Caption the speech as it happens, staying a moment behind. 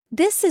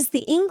This is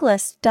the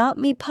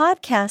Englist.me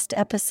podcast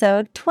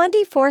episode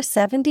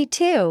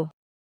 2472.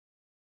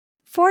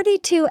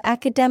 42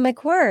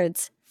 academic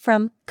words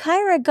from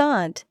Kyra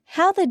Gaunt,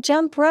 How the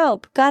Jump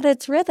Rope Got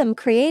Its Rhythm,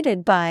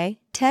 created by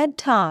TED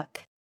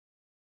Talk.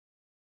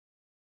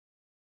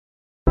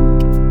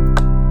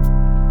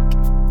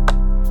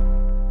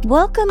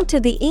 Welcome to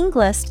the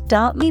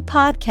Englist.me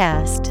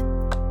podcast.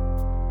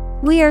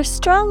 We are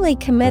strongly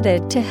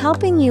committed to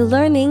helping you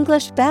learn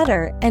English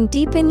better and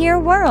deepen your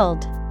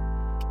world.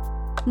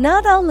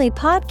 Not only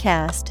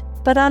podcast,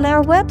 but on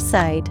our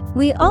website,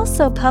 we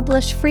also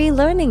publish free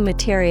learning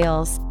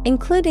materials,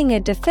 including a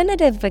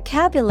definitive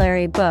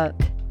vocabulary book,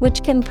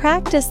 which can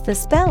practice the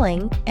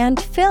spelling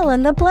and fill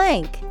in the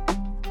blank.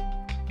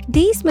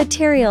 These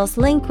materials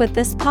link with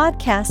this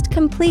podcast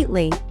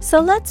completely, so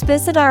let's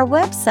visit our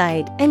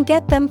website and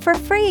get them for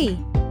free.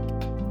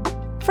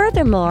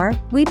 Furthermore,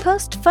 we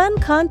post fun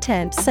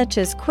content such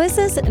as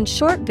quizzes and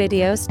short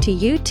videos to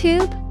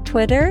YouTube,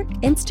 Twitter,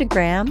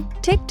 Instagram,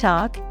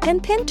 TikTok,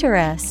 and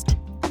Pinterest.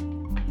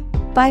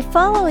 By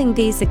following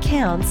these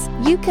accounts,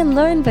 you can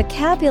learn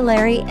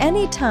vocabulary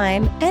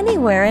anytime,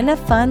 anywhere in a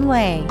fun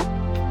way.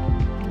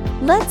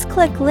 Let's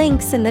click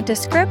links in the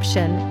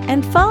description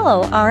and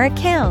follow our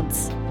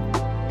accounts.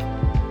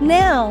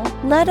 Now,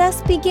 let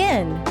us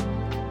begin.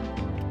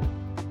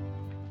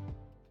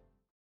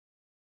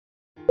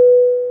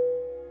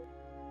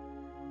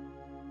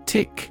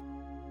 Tick.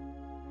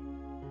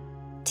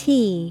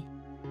 T-I-C-K.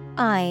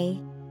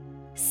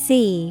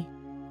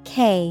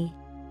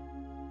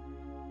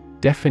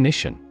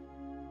 Definition: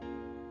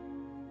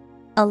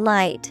 a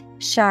light,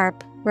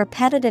 sharp,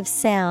 repetitive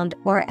sound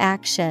or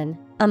action,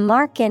 a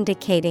mark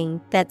indicating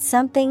that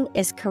something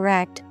is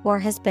correct or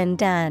has been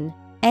done.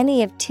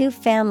 Any of two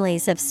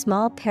families of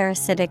small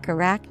parasitic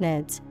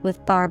arachnids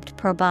with barbed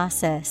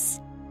proboscis.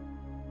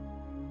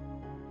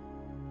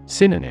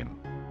 Synonym: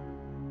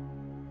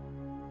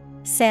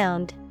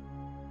 sound,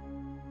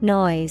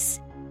 noise,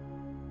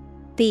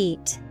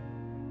 beat.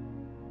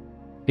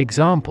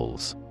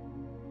 Examples: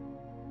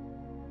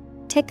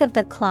 tick of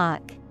the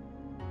clock,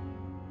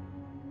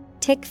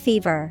 tick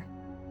fever.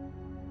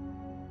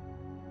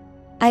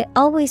 I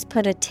always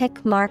put a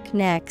tick mark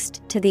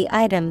next to the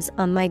items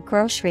on my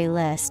grocery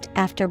list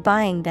after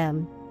buying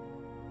them.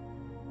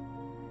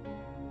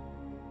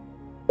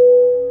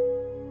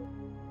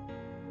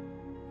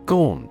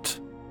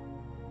 Gaunt.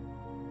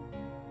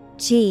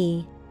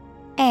 G-A-U-N-T.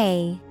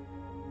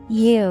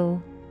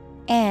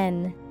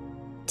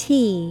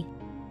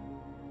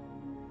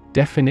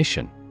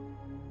 Definition: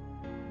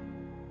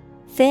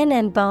 thin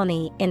and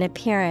bony in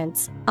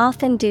appearance,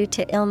 often due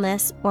to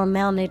illness or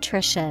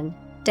malnutrition,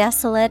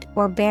 desolate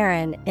or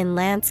barren in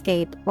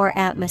landscape or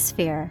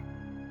atmosphere.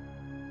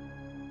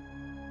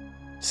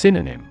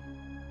 Synonym: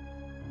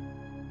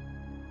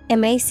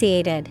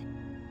 emaciated,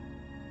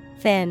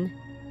 thin,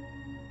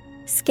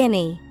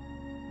 skinny.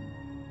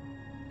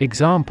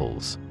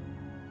 Examples: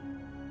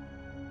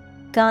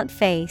 gaunt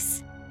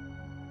face,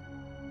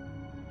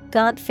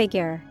 gaunt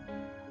figure.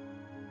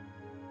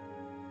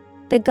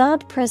 The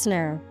gaunt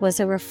prisoner was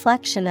a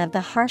reflection of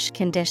the harsh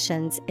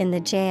conditions in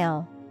the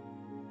jail.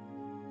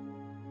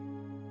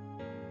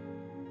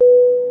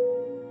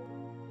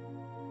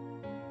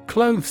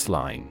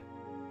 Clothesline.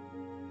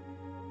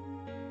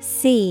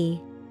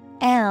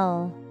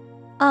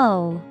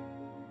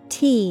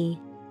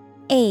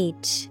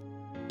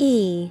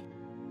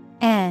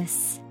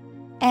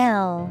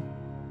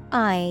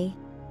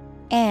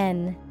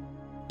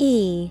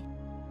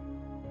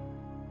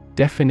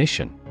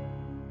 Definition: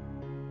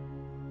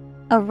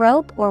 a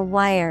rope or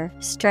wire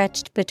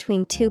stretched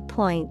between 2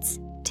 points,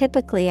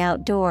 typically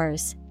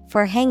outdoors,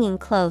 for hanging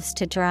clothes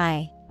to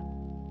dry.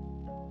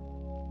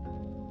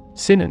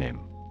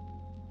 Synonym: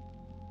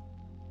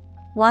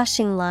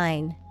 washing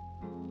line,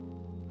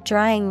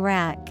 drying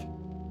rack.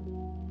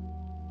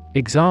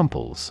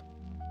 Examples: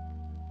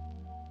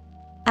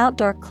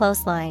 outdoor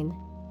clothesline,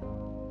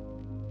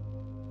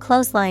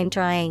 clothesline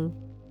drying.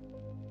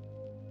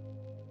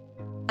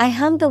 I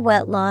hung the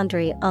wet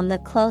laundry on the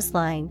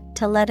clothesline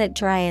to let it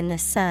dry in the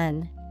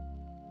sun.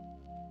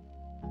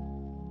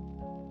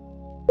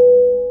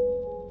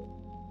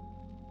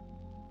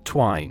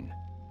 Twine.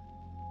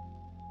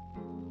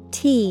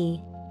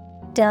 T-W-I-N-E.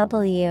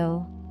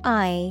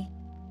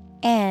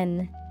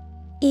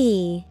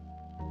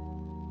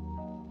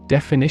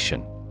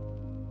 Definition: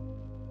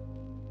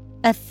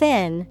 a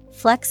thin,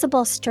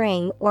 flexible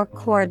string or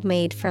cord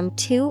made from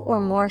two or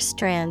more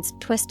strands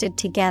twisted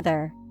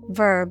together.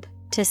 Verb,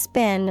 to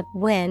spin,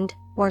 wind,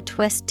 or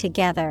twist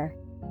together.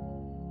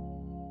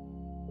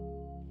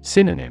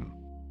 Synonym: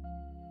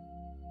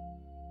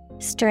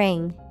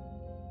 string,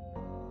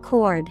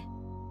 cord.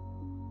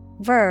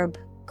 Verb,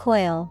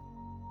 coil.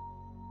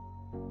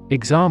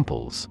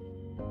 Examples: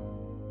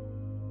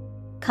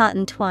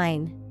 cotton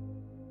twine,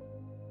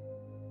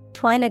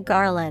 twine a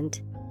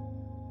garland.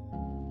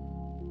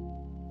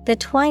 The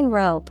twine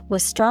rope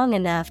was strong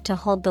enough to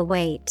hold the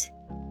weight.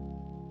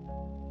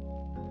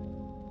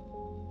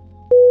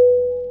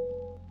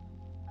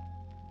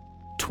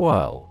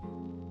 Twirl.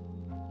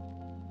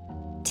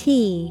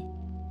 T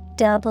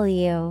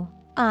W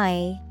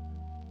I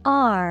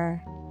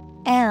R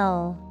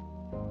L.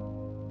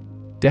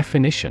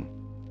 Definition: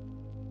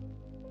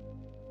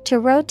 To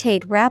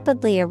rotate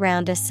rapidly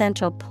around a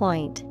central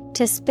point,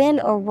 to spin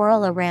or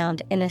whirl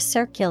around in a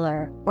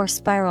circular or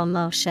spiral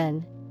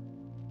motion.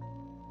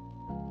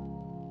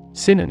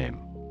 Synonym: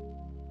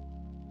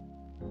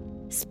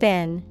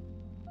 Spin,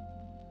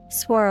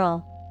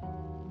 swirl,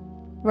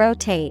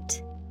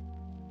 rotate.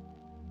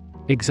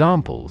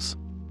 Examples: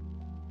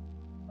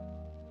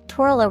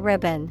 Twirl a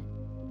ribbon,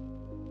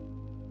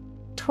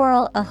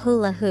 twirl a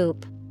hula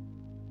hoop.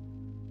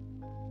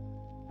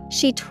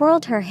 She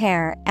twirled her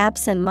hair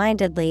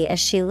absent-mindedly as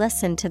she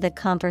listened to the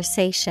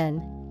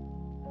conversation.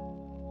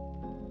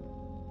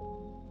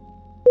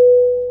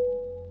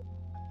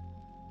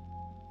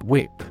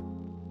 Whip.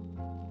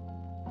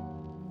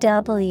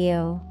 W-H-I-P.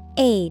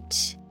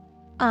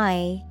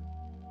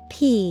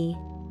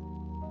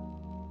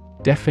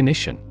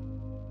 Definition: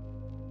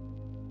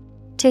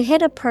 To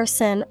hit a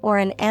person or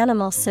an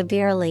animal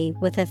severely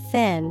with a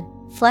thin,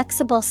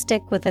 flexible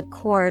stick with a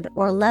cord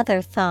or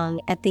leather thong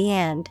at the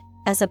end,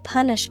 as a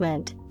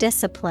punishment,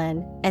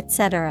 discipline,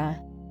 etc.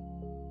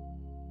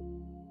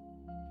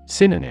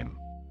 Synonym: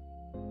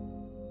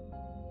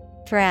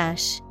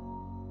 Thrash,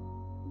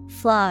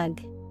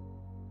 flog,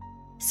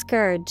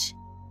 scourge.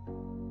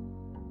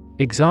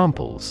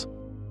 Examples: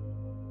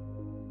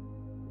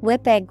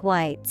 Whip egg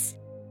whites,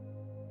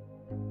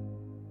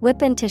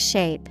 whip into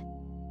shape.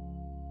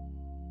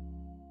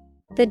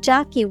 The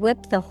jockey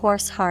whipped the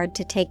horse hard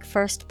to take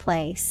first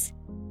place.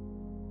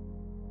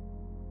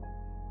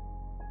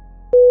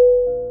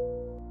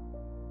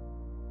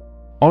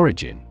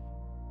 Origin.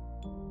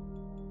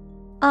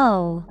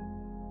 O-R-I-G-I-N.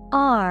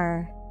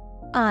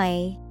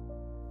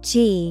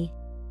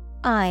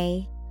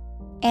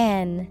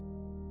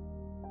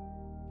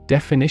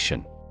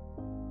 Definition: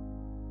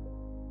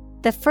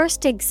 The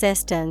first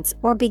existence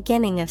or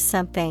beginning of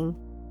something.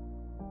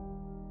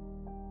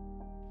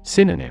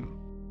 Synonym: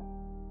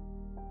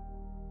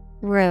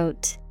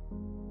 Root,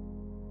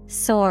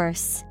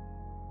 source,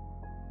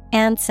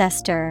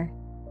 ancestor.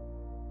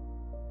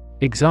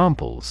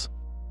 Examples: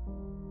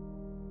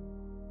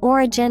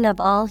 Origin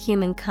of all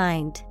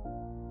humankind.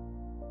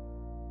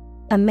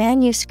 A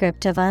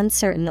manuscript of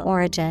uncertain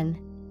origin.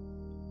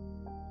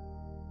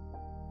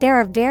 There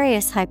are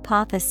various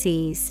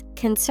hypotheses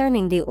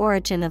concerning the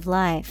origin of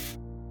life.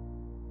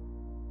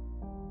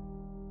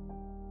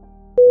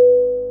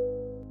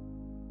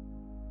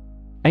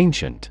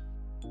 Ancient.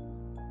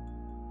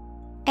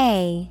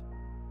 A-N-C-I-E-N-T.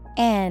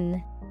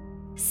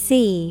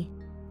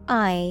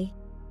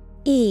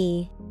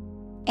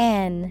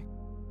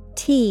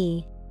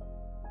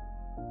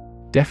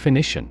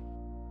 Definition: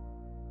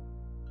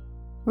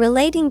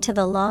 Relating to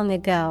the long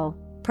ago,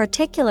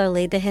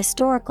 particularly the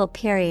historical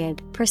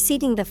period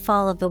preceding the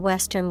fall of the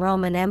Western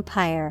Roman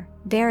Empire,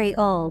 very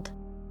old.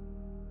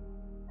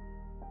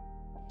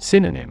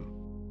 Synonym: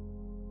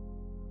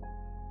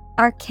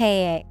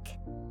 Archaic,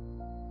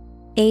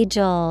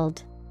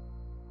 age-old,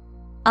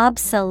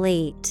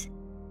 obsolete.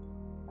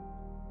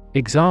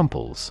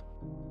 Examples: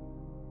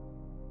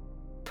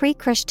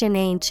 Pre-Christian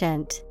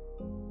ancient.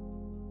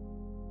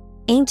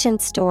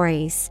 Ancient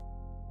stories.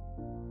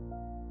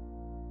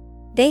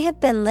 They have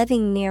been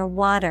living near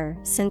water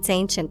since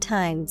ancient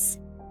times.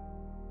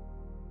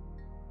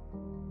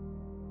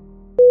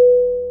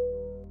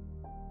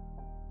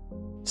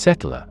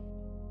 Settler.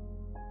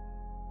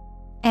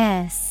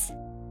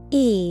 S-E-T-T-L-E-R.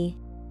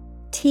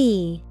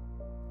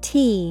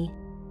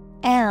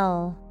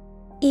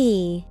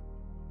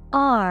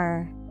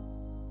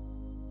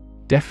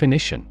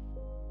 Definition: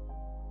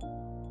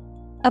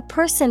 A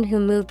person who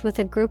moved with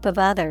a group of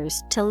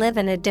others to live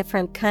in a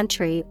different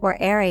country or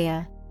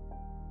area.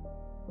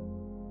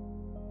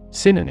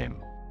 Synonym: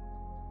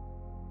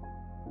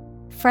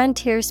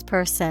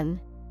 Frontiersperson,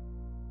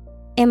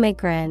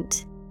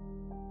 immigrant,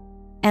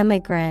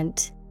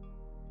 emigrant.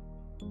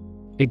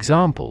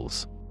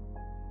 Examples: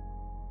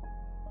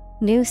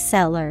 New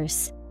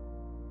settlers.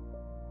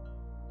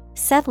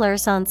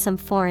 Settlers on some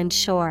foreign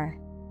shore.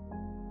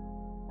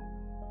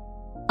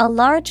 A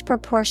large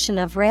proportion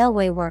of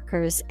railway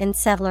workers in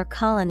settler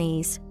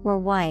colonies were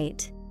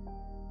white.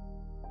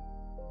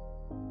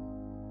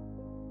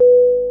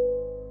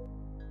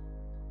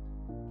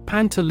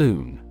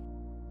 Pantaloon.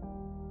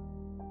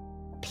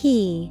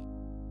 P-A-N-T-A-L-O-O-N.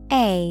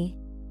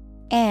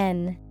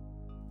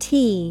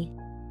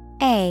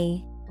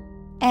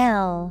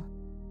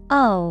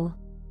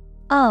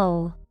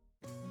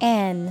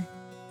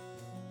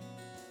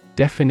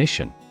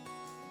 Definition: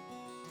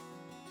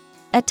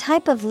 A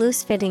type of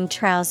loose-fitting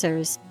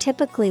trousers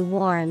typically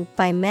worn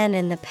by men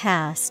in the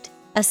past,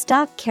 a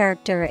stock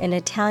character in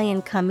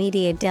Italian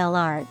commedia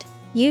dell'arte,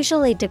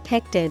 usually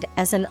depicted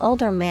as an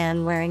older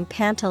man wearing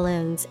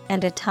pantaloons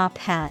and a top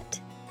hat.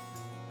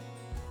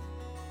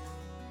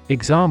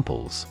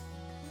 Examples: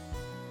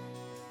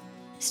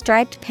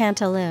 Striped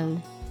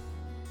pantaloon,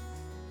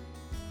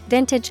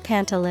 vintage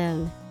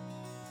pantaloon.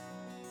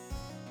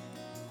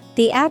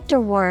 The actor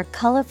wore a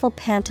colorful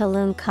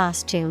pantaloon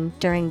costume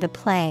during the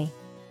play.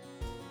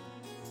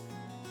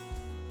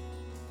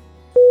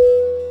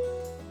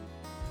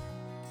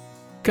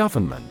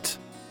 Government.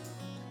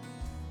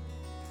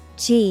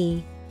 Government.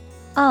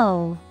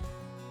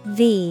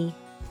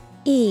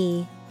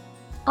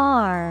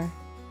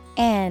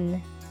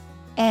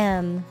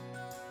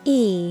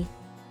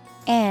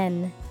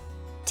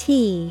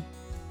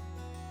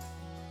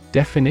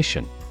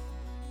 Definition.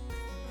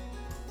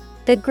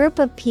 The group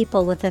of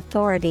people with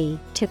authority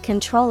to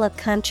control a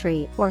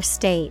country or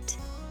state.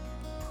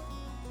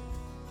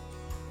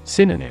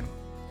 Synonym.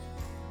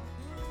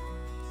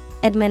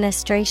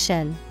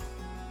 Administration,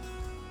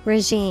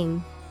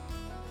 regime,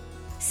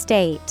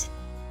 state.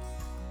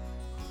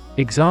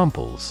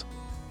 Examples.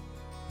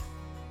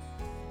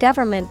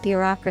 Government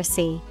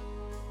bureaucracy,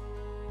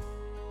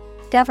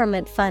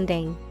 government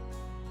funding.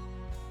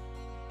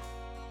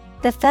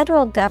 The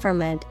federal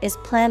government is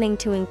planning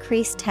to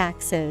increase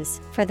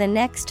taxes for the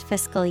next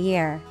fiscal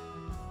year.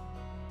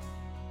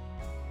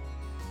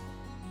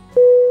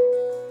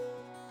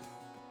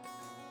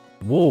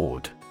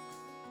 Ward.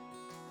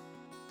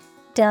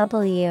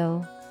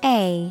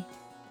 W-A-R-D.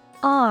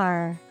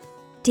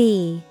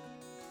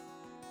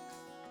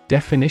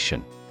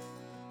 Definition.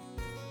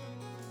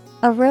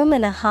 A room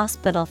in a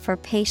hospital for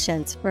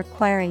patients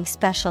requiring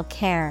special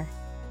care.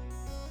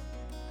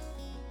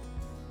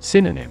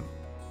 Synonym.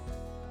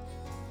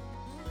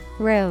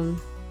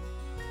 Room,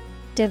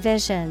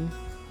 division,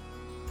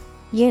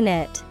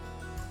 unit.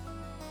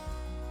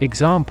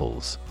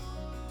 Examples.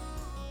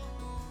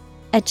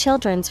 A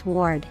children's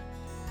ward,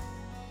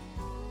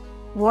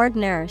 ward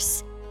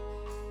nurse.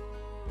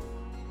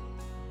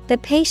 The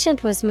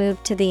patient was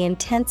moved to the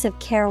intensive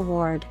care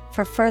ward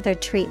for further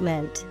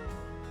treatment.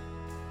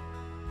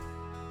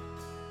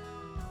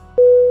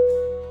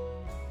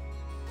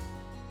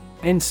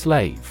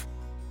 Enslave.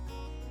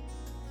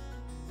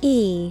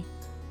 E-N-S-L-A-V-E.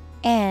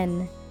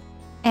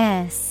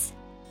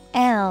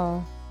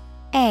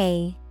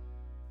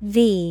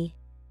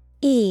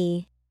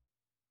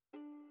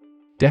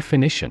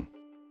 Definition.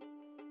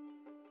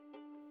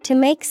 To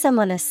make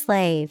someone a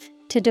slave,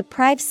 to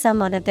deprive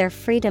someone of their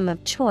freedom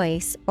of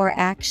choice or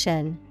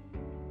action.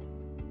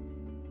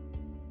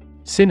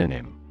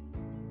 Synonym.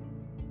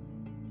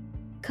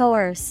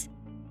 Coerce,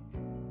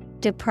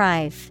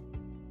 deprive,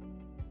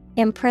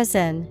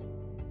 imprison.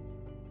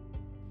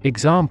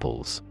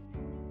 Examples.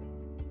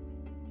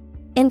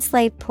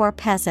 Enslave poor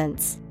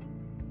peasants.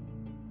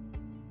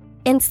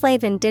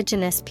 Enslave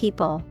indigenous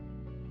people.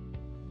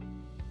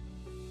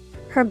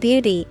 Her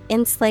beauty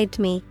enslaved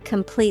me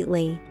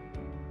completely.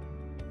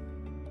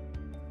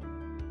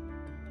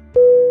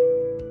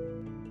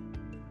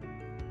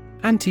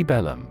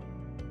 Antebellum.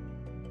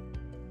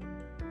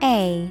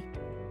 A-N-T-E-B-E-L-L-U-M.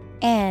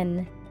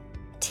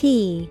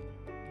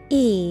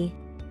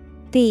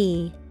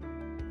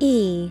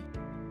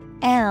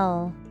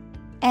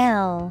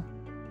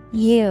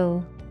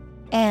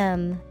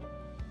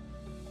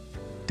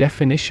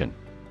 Definition.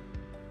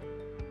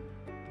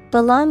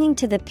 Belonging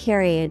to the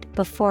period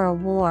before a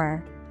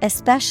war,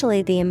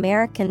 especially the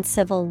American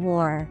Civil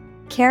War,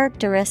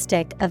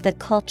 characteristic of the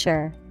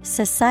culture,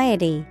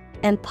 society,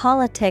 and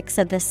politics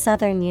of the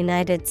southern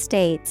United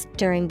States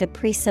during the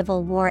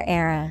pre-Civil War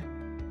era.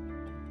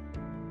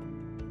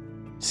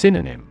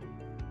 Synonym.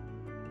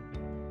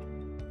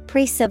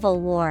 Pre-Civil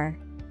War,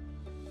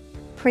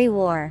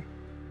 pre-war.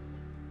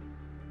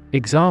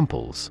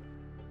 Examples.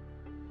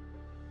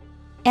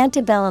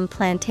 Antebellum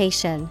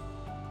plantation,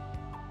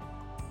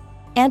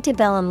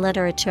 antebellum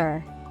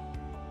literature.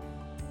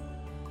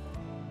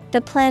 The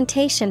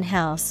plantation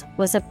house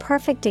was a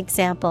perfect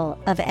example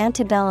of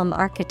antebellum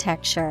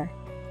architecture.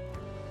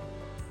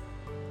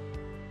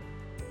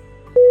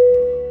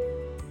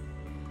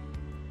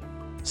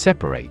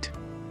 Separate.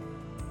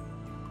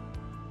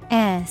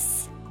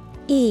 S-E-P-A-R-A-T-E.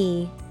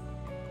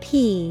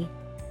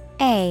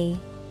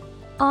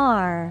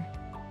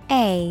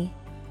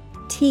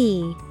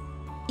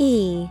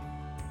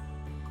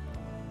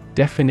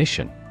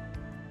 Definition.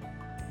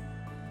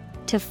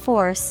 To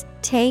force,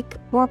 take,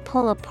 or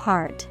pull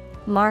apart,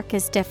 mark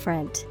as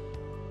different.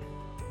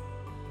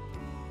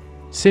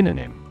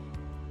 Synonym.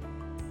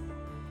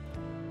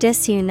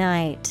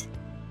 Disunite,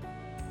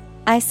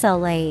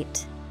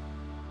 isolate,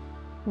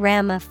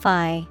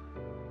 ramify.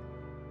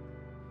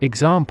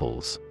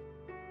 Examples.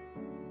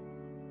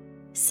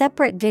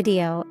 Separate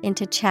video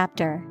into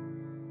chapter.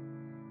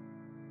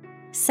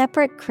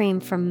 Separate cream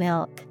from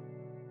milk.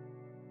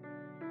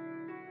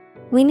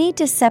 We need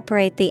to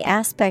separate the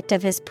aspect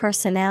of his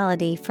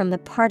personality from the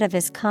part of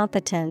his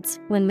competence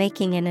when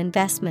making an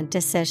investment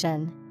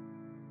decision.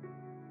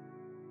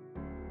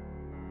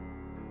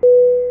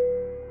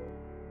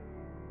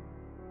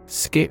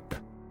 Skip.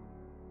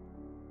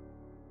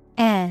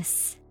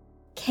 S-K-I-P.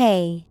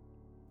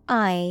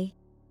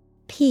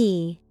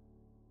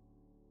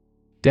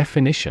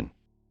 Definition.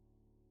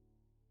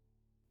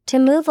 To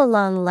move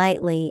along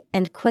lightly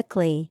and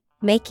quickly,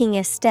 making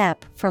a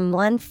step from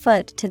one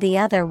foot to the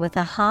other with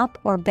a hop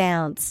or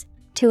bounce,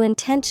 to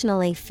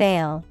intentionally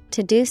fail,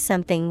 to do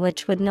something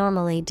which would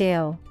normally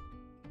do.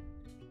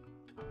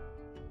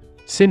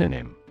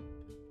 Synonym.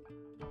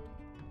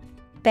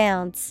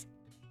 Bounce,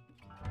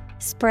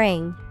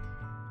 spring,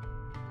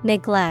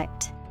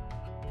 neglect.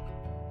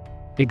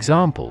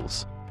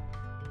 Examples: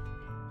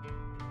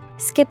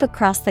 skip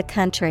across the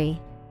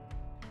country,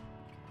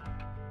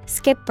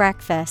 skip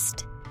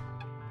breakfast.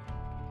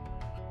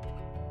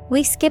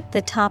 We skipped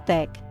the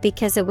topic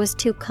because it was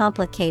too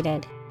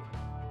complicated.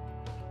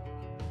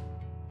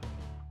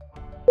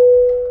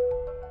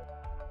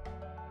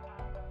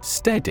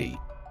 Steady.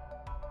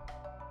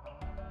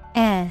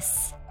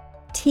 S-T-E-A-D-Y.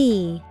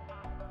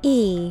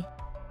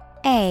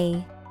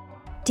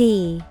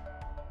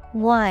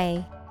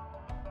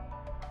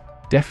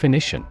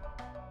 Definition: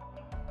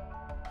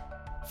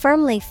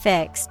 firmly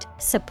fixed,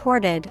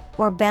 supported,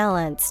 or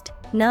balanced,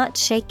 not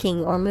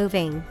shaking or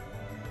moving.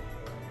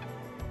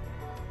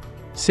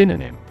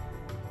 Synonym: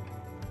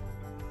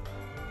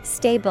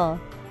 Stable,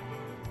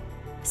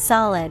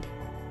 solid,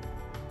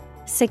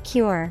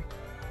 secure.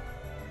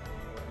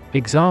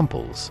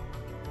 Examples: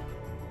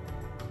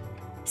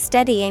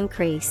 steady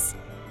increase.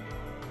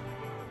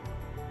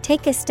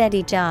 Take a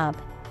steady job.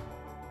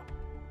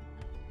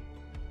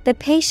 The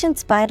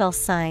patient's vital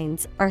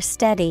signs are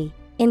steady,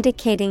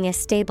 indicating a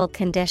stable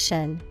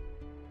condition.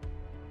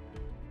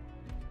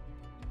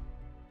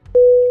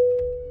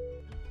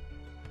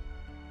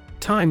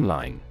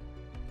 Timeline.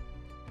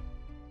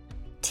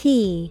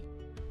 T-I-M-E-L-I-N-E.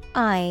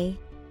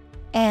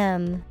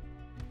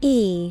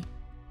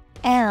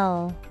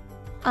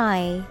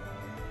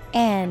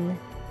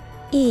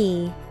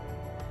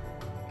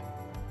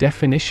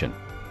 Definition: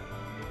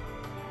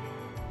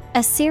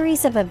 a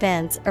series of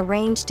events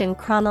arranged in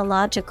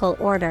chronological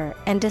order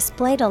and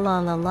displayed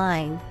along a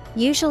line,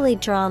 usually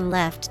drawn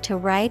left to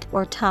right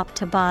or top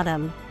to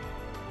bottom.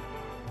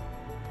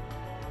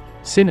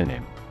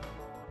 Synonym: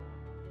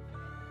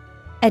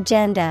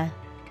 agenda,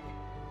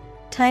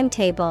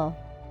 timetable,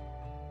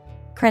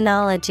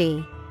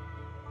 chronology.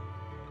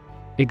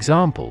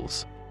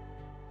 Examples: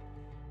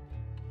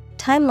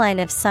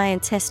 timeline of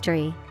science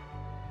history.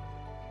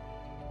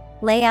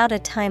 Lay out a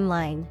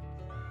timeline.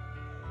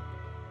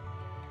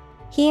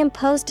 He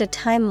imposed a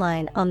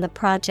timeline on the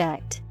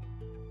project.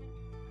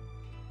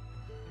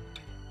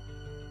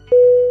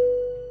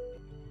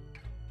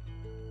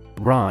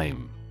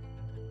 Rhyme.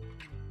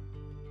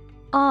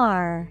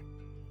 R-H-Y-M-E.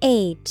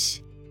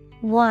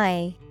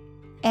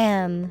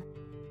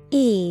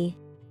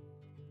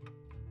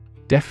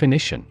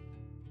 Definition: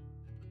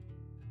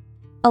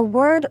 a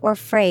word or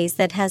phrase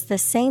that has the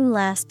same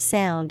last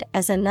sound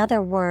as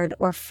another word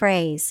or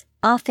phrase,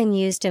 often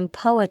used in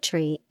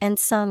poetry and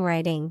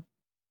songwriting.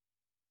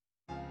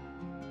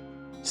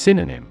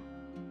 Synonym: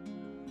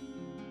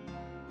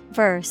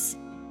 verse,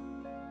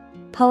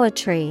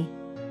 poetry,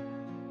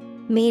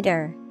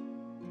 meter.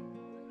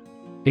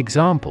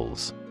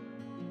 Examples: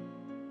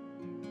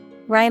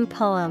 rhyme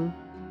poem.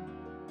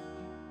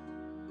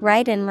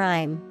 Write and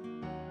rhyme.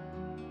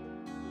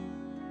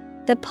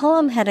 The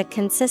poem had a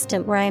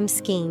consistent rhyme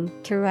scheme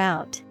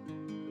throughout.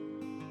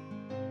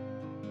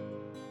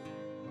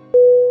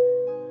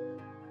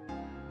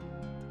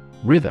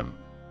 Rhythm.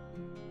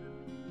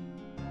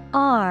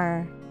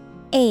 R-H-Y-T-H-M.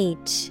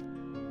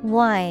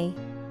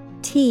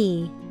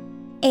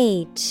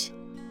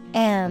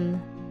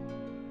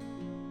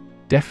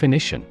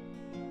 Definition: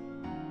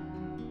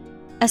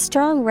 a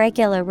strong,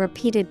 regular,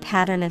 repeated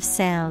pattern of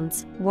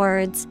sounds,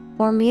 words,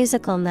 or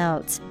musical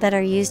notes that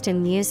are used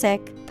in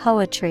music,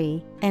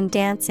 poetry, and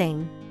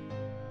dancing.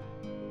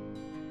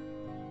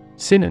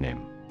 Synonym: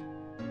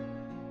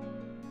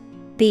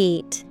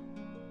 beat,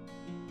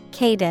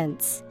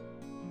 cadence,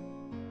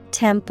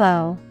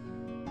 tempo.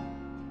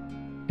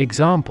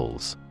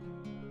 Examples: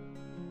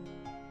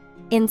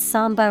 in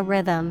samba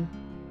rhythm.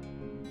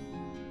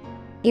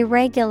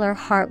 Irregular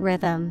heart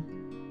rhythm.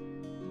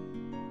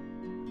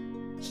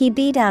 He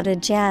beat out a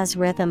jazz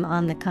rhythm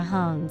on the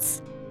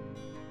cajones.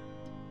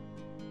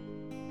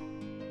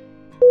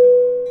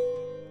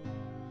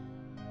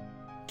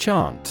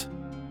 Chant.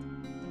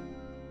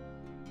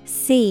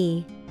 C-H-A-N-T.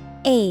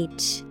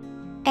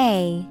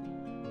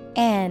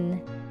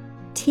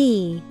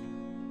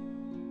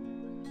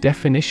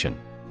 Definition: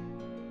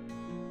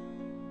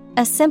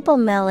 a simple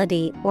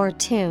melody or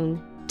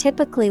tune,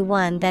 typically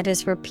one that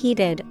is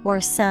repeated or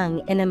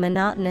sung in a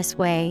monotonous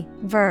way.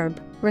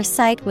 Verb,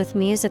 recite with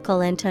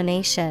musical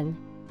intonation.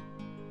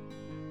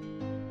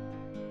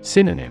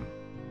 Synonym: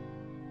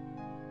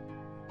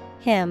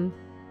 hymn,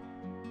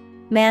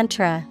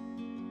 mantra.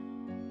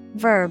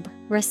 Verb,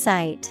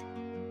 recite.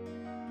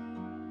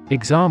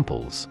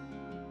 Examples: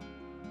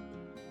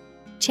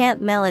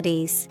 chant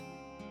melodies.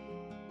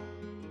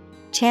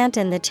 Chant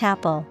in the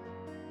chapel.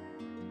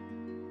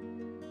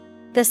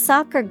 The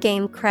soccer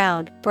game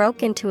crowd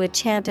broke into a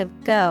chant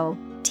of "Go,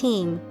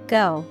 team,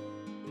 go."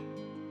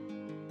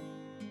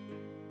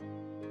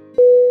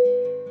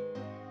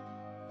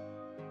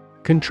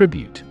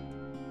 Contribute.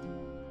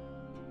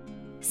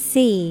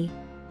 C-O-N-T-R-I-B-U-T-E.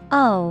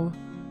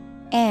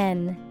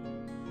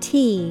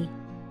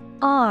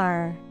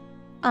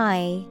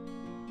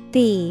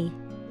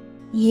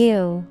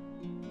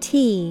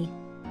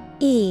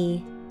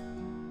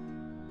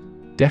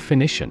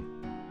 Definition: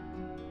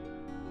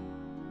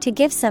 to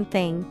give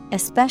something,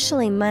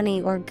 especially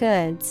money or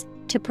goods,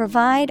 to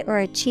provide or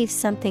achieve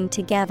something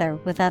together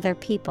with other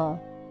people.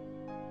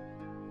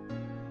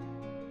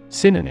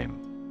 Synonym: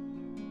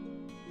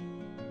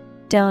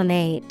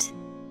 Donate,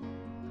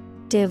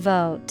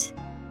 devote,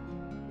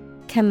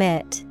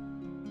 commit.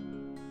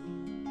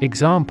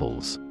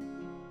 Examples: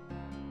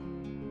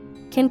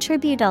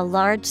 Contribute a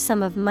large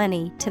sum of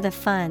money to the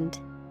fund.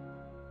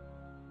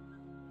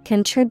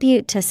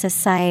 Contribute to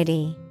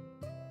society.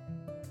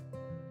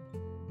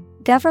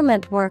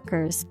 Government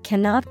workers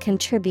cannot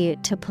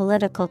contribute to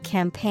political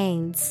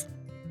campaigns.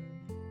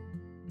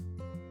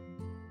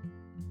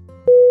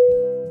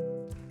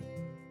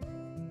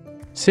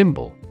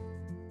 Symbol: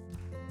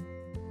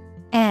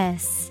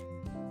 S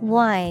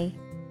Y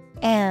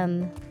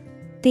M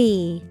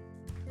B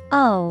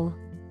O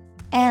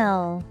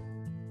L.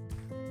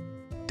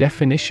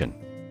 Definition: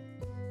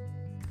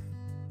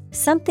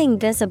 Something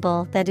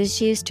visible that is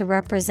used to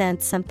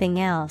represent something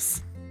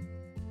else.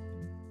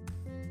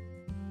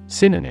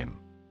 Synonym: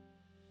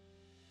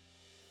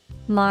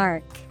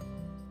 Mark,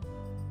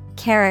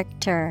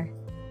 character,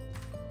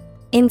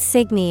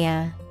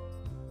 insignia.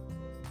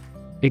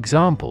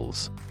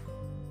 Examples: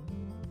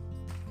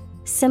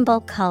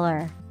 Symbol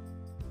color.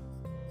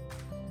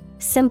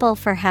 Symbol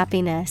for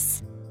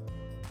happiness.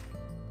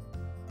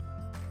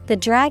 The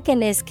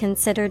dragon is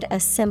considered a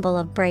symbol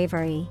of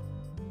bravery.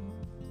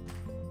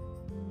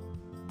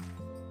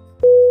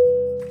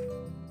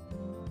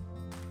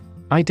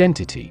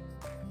 Identity: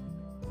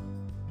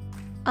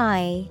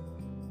 I-D-E-N-T-I-T-Y.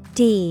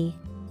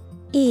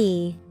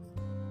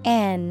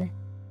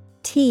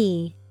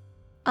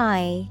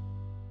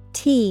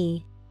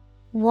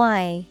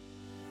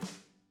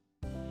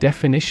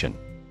 Definition: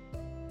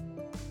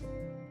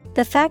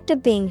 The fact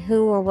of being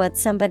who or what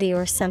somebody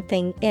or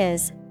something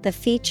is, the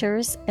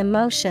features,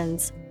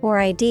 emotions, or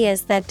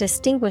ideas that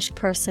distinguish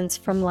persons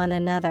from one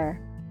another.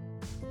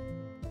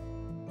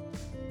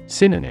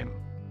 Synonym: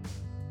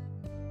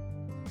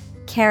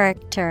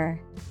 Character,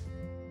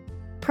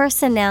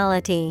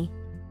 personality,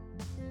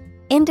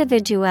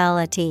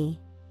 individuality.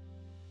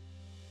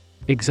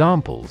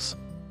 Examples: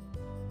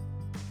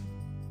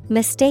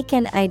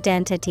 Mistaken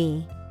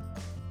identity.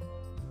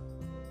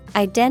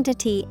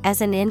 Identity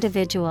as an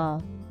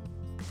individual.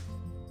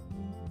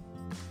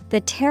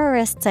 The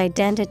terrorist's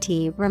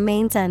identity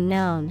remains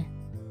unknown.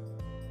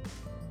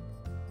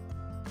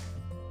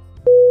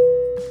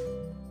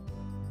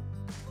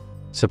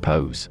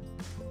 Suppose: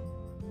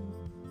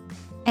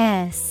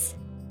 S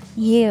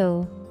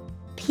U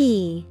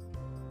P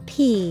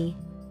P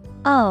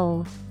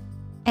O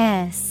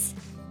S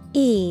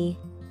E.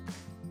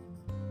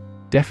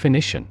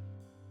 Definition: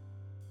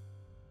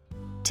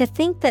 To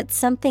think that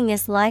something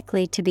is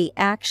likely to be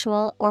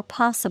actual or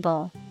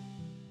possible.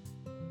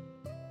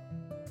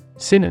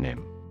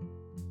 Synonym: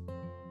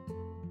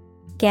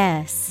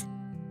 Guess,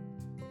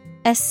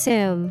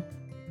 assume,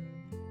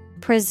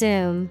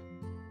 presume.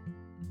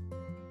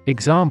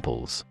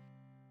 Examples: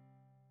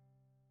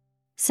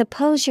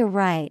 Suppose you're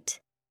right.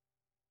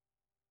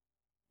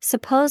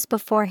 Suppose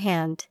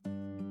beforehand.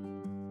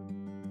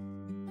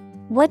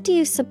 What do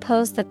you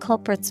suppose the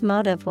culprit's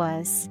motive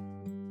was?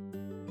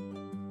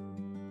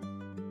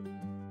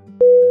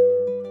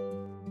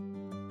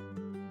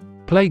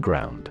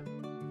 Playground: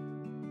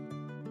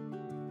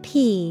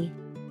 P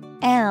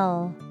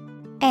L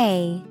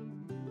A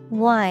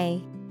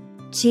Y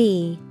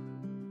G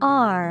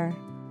R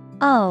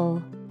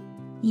O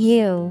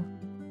U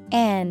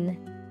N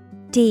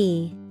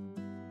D.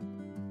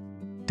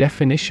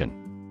 Definition: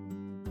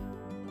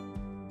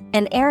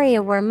 An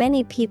area where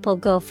many people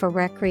go for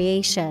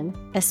recreation,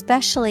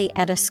 especially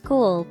at a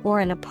school or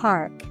in a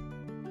park.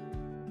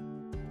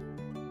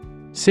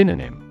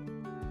 Synonym: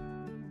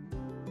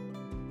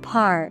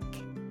 Park,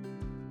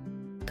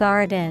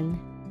 garden,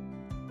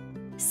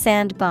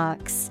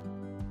 sandbox.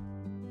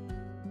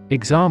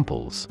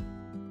 Examples: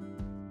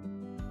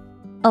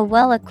 A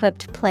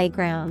well-equipped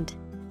playground.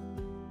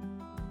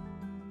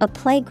 A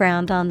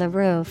playground on the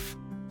roof.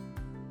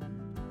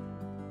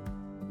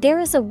 There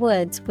is a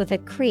woods with a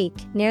creek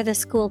near the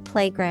school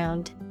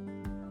playground.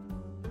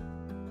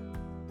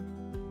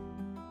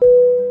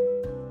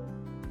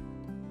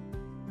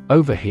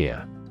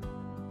 Overhear: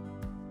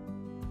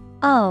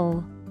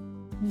 O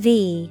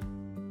V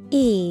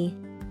E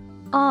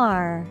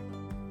R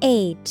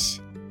H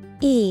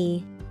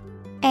E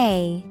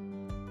A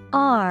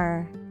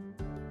R.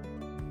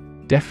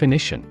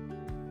 Definition: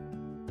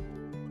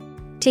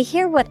 To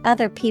hear what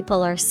other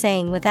people are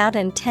saying without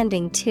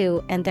intending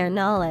to and their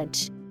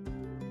knowledge.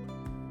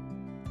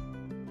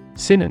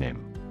 Synonym: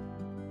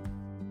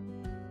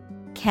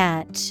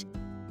 Catch,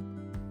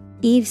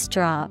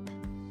 eavesdrop.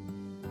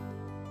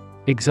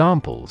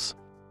 Examples: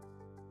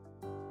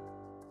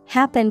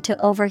 Happen to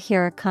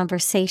overhear a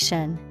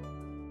conversation.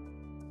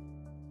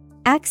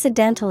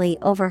 Accidentally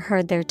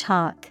overheard their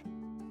talk.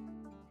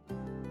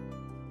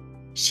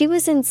 She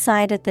was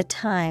inside at the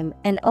time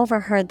and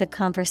overheard the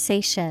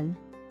conversation.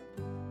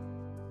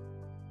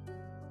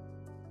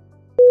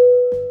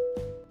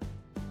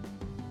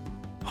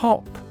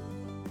 Hop: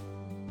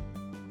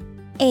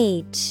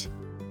 H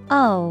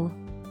O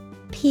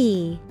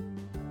P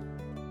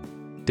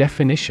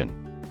Definition: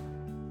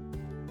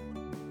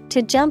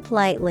 to jump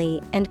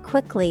lightly and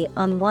quickly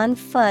on one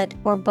foot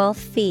or both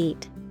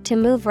feet, to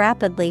move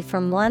rapidly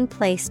from one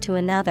place to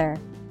another,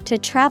 to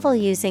travel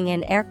using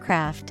an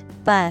aircraft,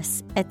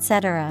 bus,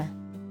 etc.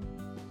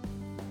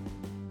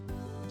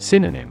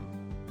 Synonym: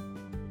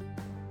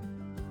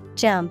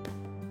 Jump,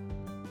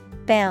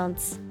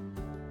 bounce,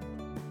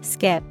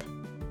 skip.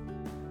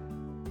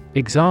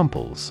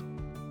 Examples: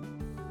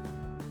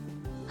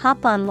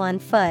 hop on one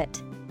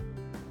foot,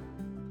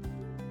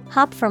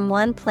 hop from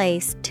one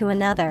place to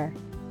another.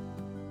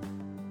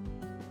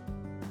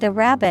 The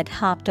rabbit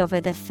hopped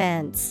over the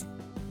fence.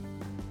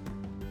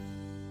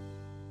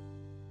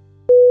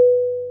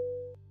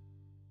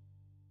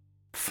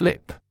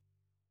 Flip.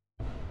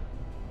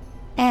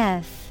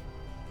 F-L-I-P.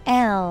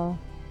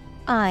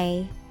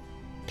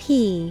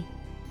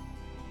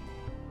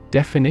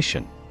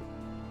 Definition: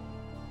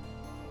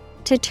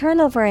 to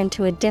turn over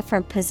into a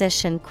different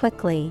position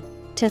quickly,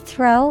 to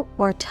throw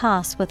or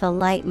toss with a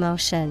light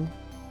motion.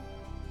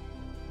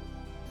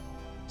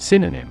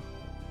 Synonym: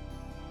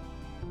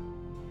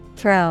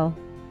 Throw,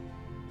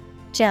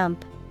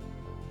 jump.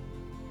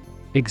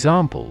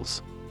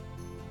 Examples: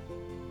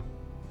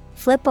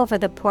 flip over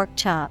the pork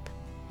chop,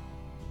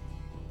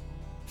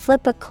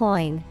 flip a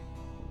coin.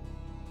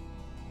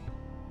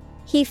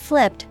 He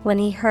flipped when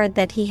he heard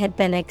that he had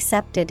been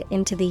accepted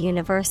into the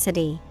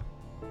university.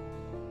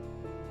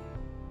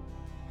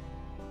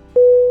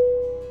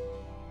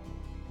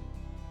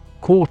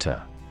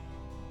 Quarter.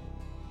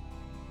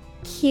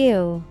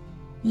 Q-U-A-R-T-E-R.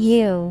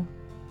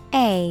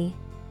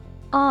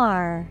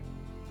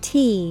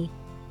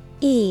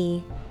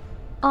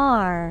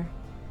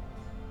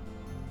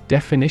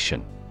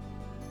 Definition: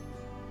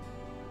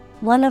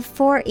 one of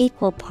four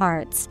equal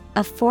parts,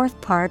 a fourth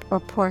part or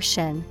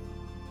portion.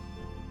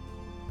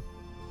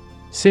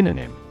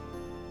 Synonym: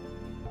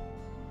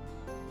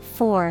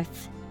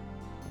 fourth,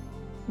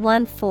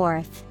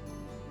 1/4.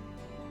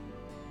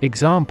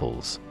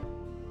 Examples: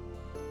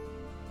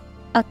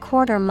 a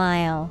quarter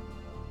mile,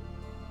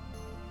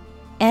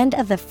 end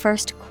of the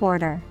first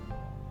quarter.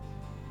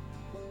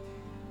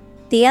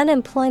 The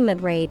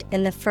unemployment rate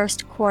in the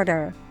first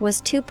quarter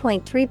was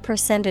 2.3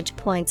 percentage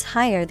points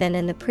higher than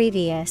in the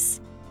previous.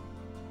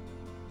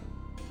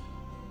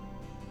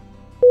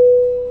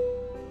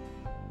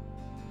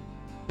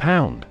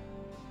 Pound.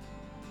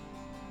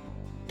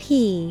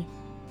 P-O-U-N-D.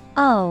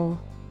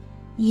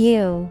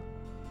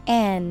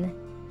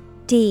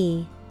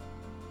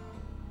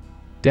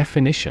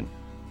 Definition: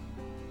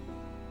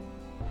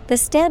 the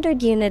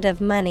standard unit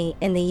of money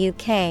in the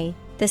UK,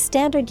 the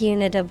standard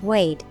unit of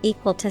weight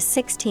equal to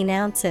 16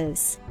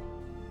 ounces.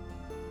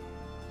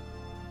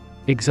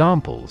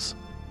 Examples: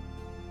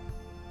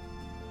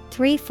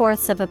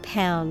 3/4 of a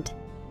pound,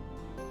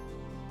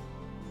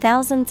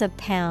 thousands of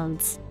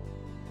pounds.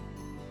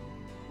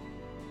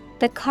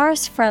 The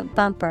car's front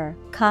bumper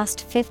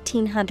cost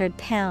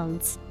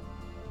 £1,500.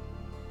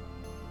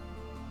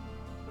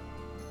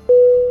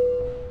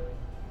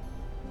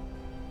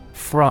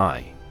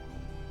 Fry.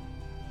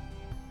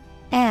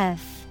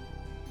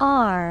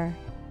 F-R-Y.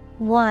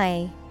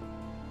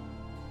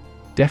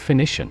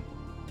 Definition: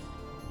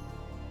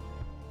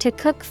 to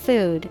cook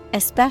food,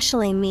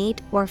 especially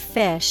meat or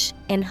fish,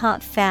 in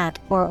hot fat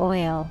or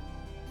oil.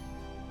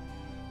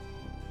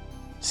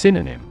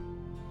 Synonym: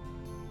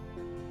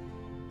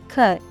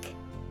 cook,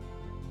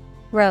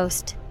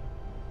 roast,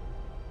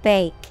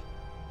 bake.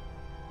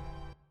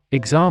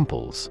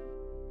 Examples: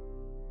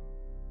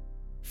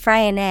 fry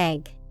an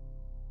egg,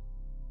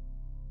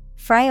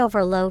 fry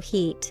over low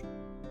heat.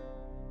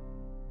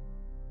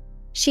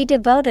 She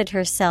devoted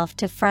herself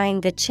to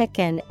frying the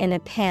chicken in a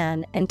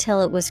pan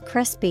until it was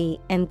crispy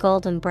and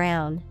golden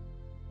brown.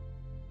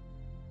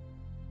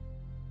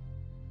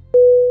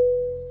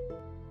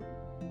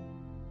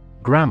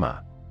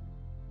 Grammar.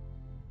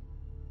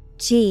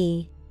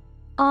 G-R-A-M-M-A-R.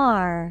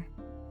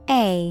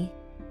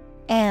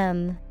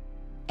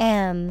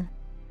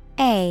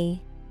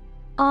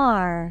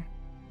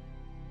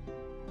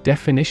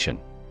 Definition: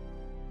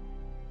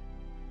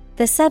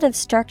 the set of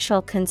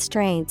structural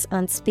constraints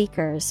on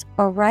speakers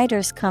or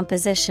writers'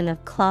 composition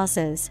of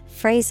clauses,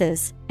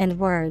 phrases, and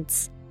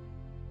words.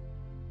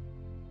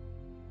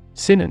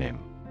 Synonym: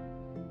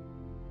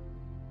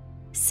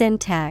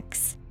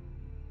 syntax,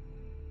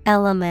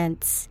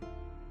 elements.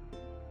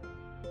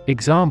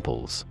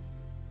 Examples: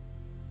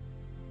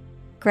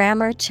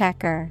 grammar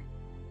checker,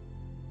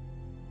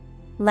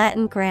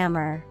 Latin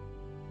grammar.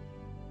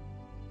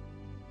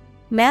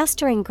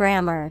 Mastering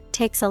grammar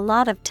takes a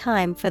lot of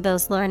time for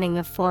those learning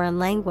a foreign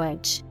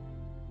language.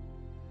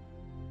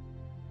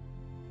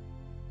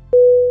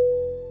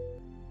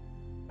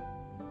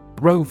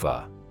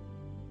 Rover.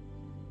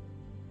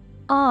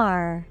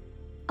 R-O-V-E-R.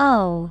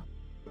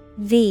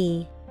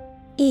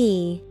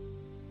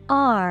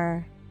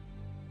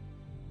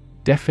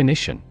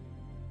 Definition: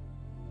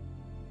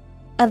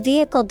 a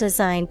vehicle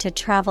designed to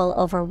travel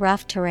over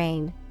rough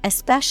terrain,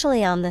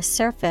 especially on the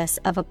surface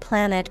of a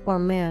planet or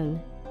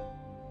moon.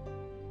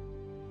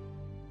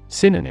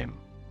 Synonym: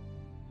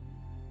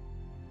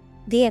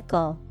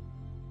 vehicle,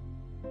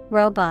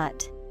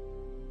 robot,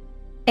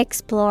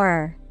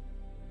 explorer.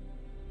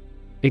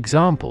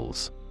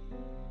 Examples: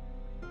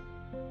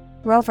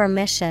 Rover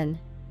mission,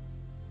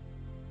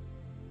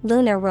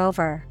 lunar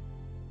rover.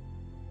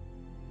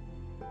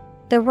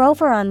 The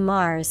rover on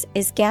Mars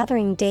is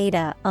gathering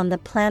data on the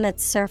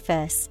planet's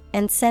surface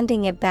and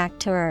sending it back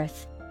to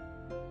Earth.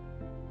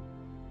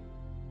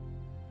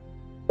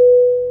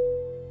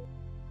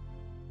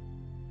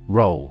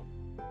 Roll.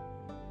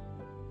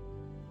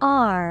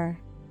 R-O-L-L.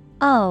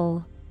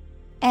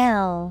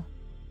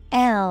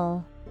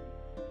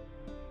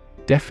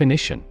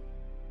 Definition: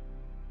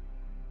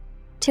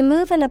 To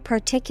move in a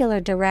particular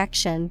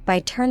direction by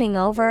turning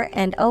over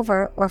and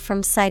over or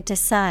from side to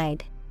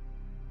side.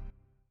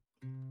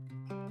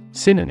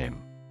 Synonym: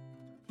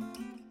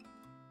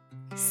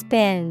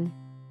 Spin,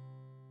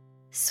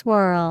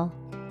 swirl,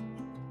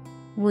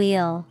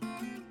 wheel.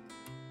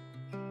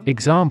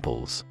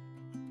 Examples: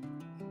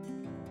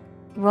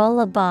 Roll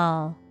a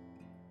ball,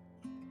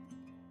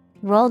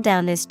 roll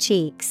down his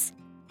cheeks.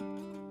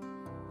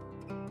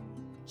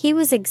 He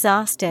was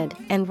exhausted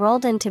and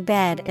rolled into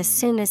bed as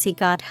soon as he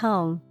got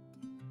home.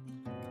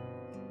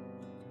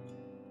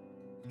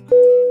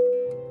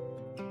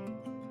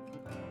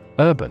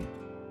 Urban.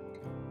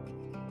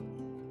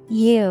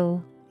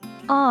 U-R-B-A-N.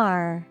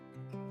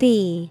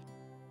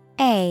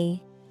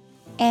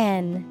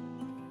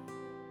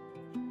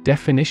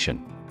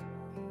 Definition: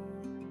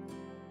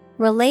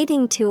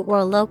 Relating to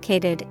or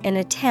located in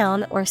a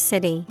town or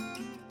city.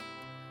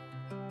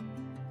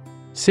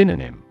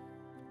 Synonym: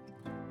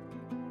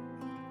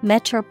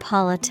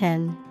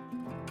 Metropolitan,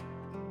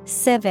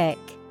 civic.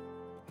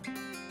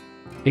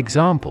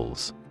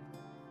 Examples: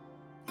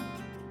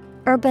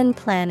 Urban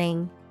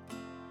planning,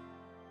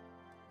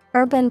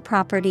 urban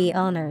property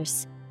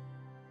owners.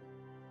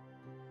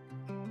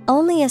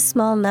 Only a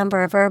small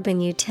number of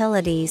urban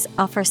utilities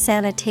offer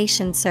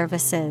sanitation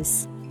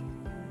services.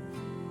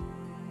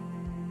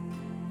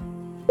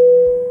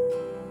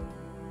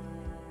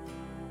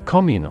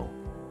 Communal.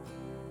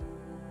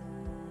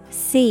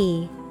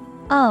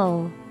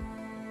 C-O-M-M-U-N-A-L.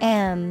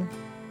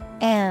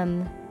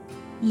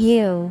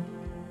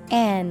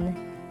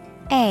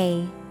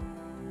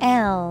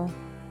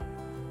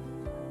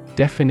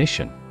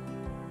 Definition: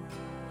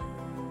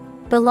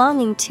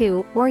 Belonging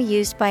to or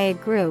used by a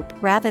group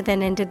rather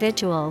than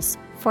individuals,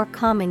 for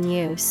common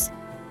use.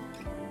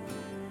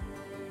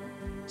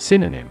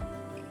 Synonym: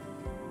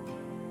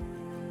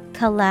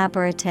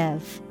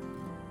 Collaborative,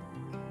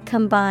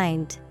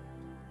 combined,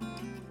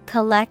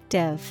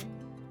 collective.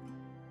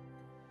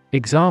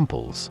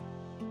 Examples: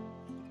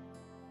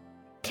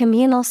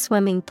 Communal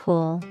swimming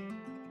pool,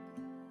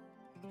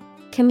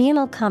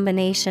 communal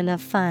combination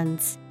of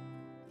funds.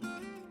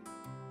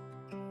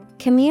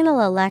 Communal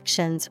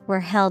elections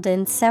were held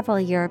in several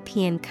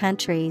European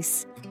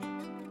countries.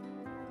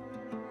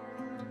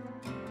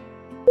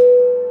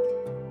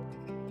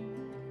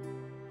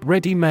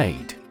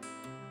 Ready-made.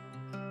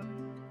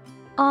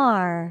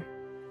 R-E-A-D-Y-M-A-D-E.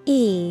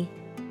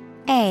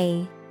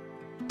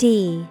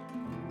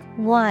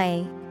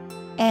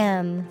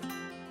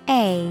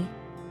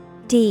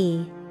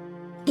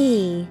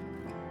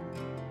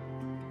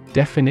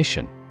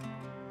 Definition: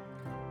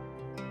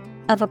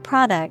 Of a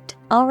product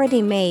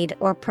already made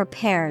or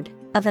prepared,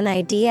 of an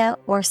idea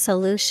or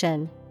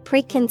solution,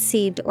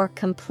 preconceived or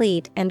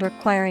complete and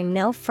requiring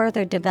no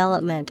further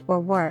development or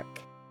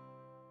work.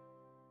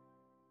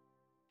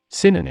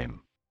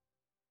 Synonym: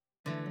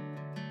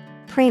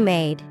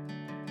 Pre-made,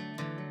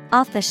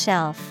 off the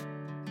shelf,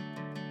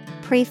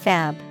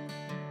 prefab.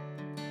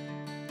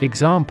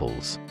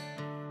 Examples: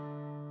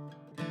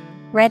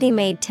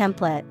 Ready-made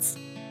templates,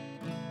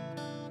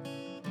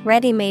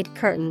 ready-made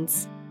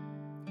curtains.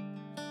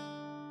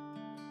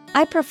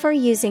 I prefer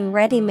using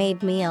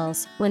ready-made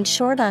meals when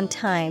short on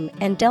time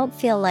and don't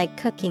feel like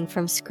cooking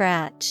from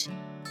scratch.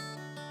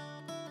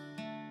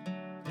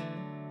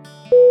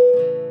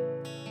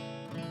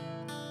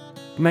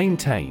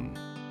 Maintain.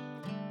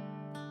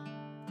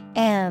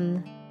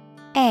 M-A-I-N-T-A-I-N.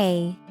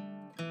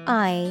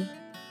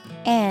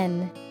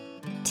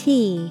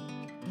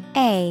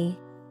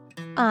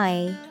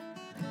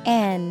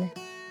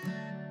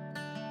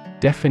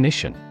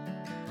 Definition: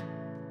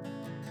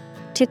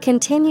 To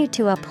continue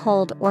to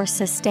uphold or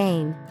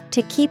sustain,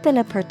 to keep in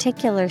a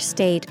particular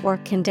state or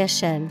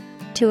condition,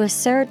 to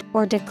assert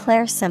or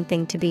declare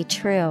something to be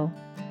true.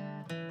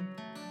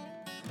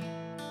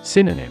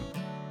 Synonym: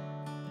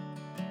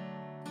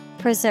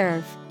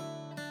 Preserve,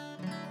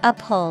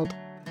 uphold,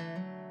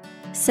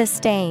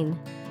 sustain.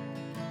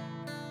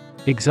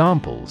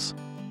 Examples: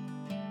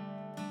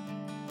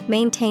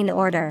 Maintain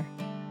order,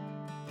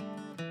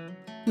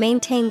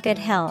 maintain good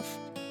health.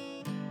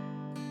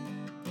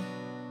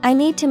 I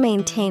need to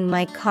maintain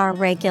my car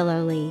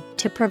regularly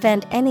to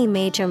prevent any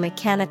major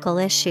mechanical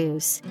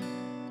issues.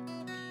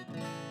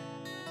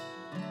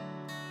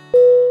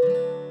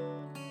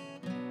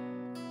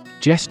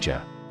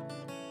 Gesture.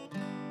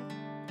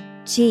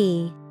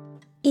 G-E-S-T-U-R-E.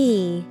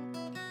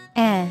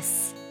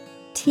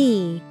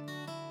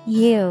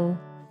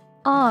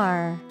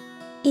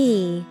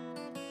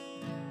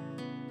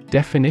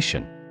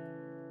 Definition: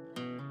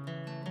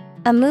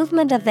 A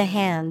movement of the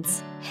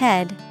hands,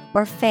 head,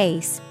 or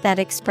face that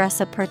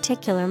express a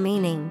particular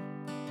meaning.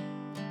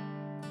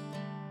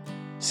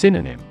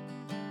 Synonym: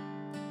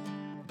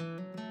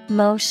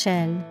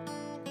 Motion,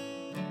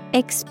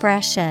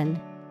 expression,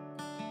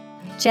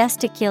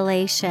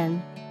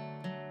 gesticulation.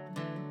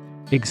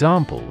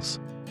 Examples: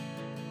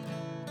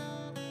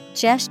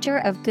 Gesture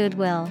of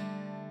goodwill.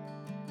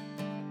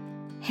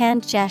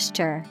 Hand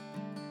gesture.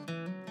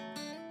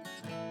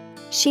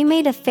 She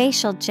made a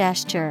facial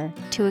gesture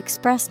to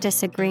express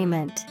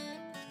disagreement.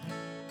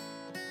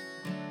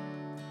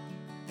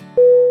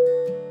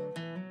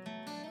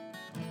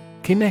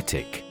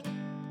 Kinetic.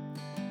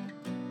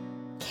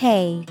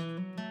 K-I-N-E-T-I-C.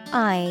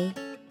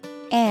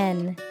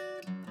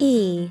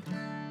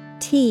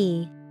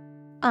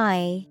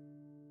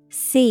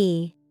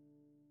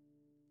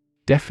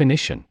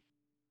 Definition: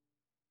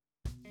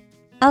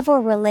 Of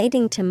or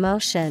relating to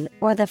motion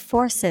or the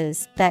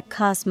forces that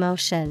cause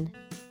motion.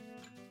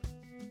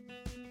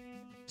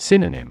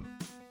 Synonym: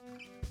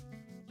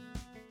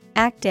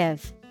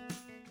 Active,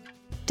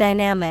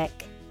 dynamic,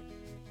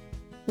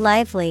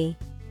 lively.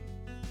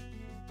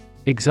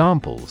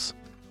 Examples: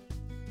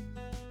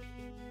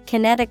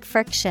 Kinetic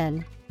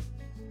friction.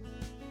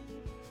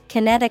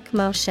 Kinetic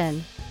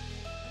motion.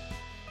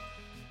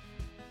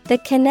 The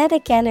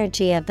kinetic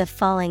energy of the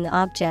falling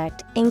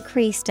object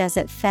increased as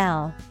it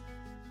fell.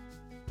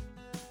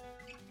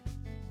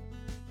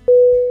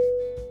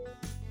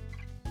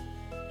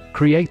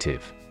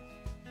 Creative.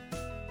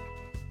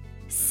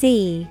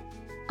 C-R-E-A-T-I-V-E.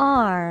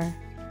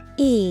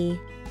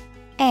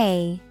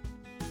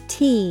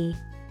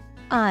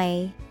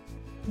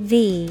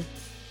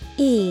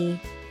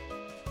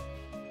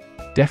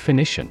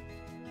 Definition: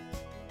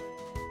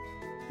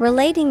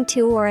 Relating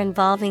to or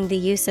involving the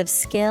use of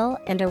skill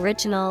and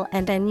original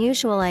and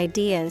unusual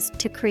ideas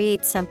to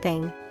create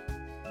something.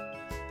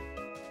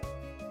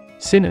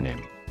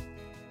 Synonym: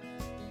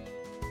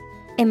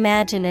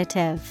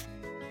 Imaginative,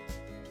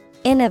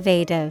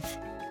 innovative,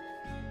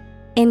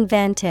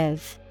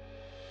 inventive.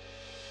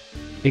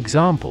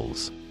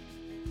 Examples: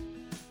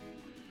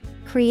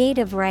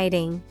 Creative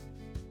writing.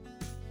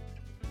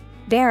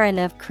 Barren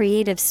of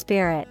creative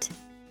spirit.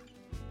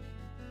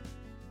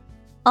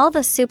 All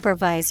the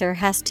supervisor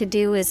has to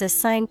do is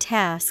assign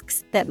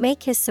tasks that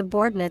make his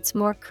subordinates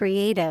more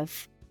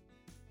creative.